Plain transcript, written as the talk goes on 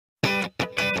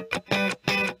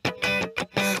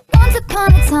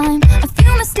time, a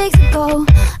few mistakes ago,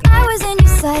 I was in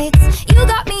your sights. You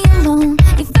got me alone.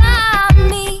 You found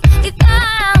me. You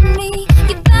found me.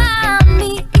 You found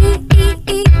me.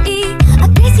 I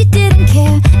guess you didn't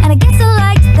care, and I guess I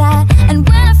liked that. And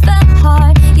when I fell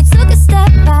hard, you took a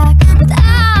step back.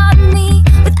 Without me,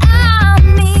 without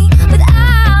me,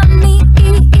 without me.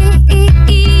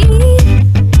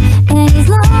 And he's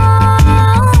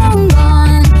long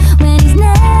gone when he's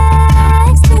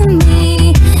next to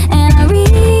me, and I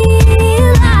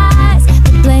realize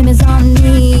the blame is on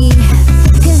me.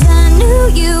 'Cause I knew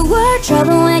you were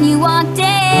trouble when you walked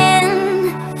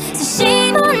in. So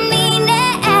shame on me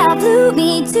now, blew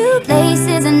me to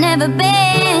places I've never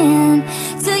been.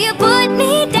 Till you put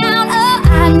me down, oh,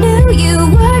 I knew you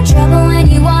were trouble when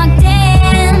you walked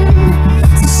in.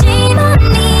 So shame on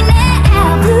me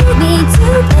now, blew me to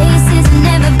places I've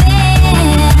never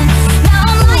been. Now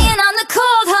I'm lying on the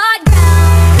cold hard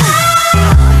ground.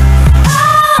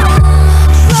 Oh,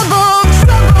 trouble,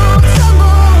 trouble,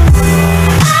 trouble.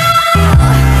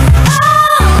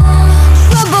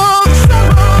 Trouble,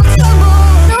 trouble, trouble.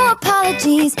 No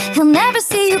apologies, he'll never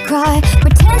see you cry.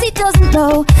 Pretends he doesn't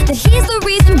know that he's the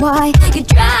reason why you're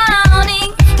drowning,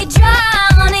 you're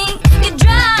drowning, you're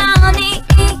drowning.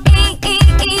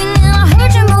 Now I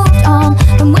heard you moved on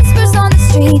from whispers on the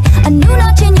street. I knew not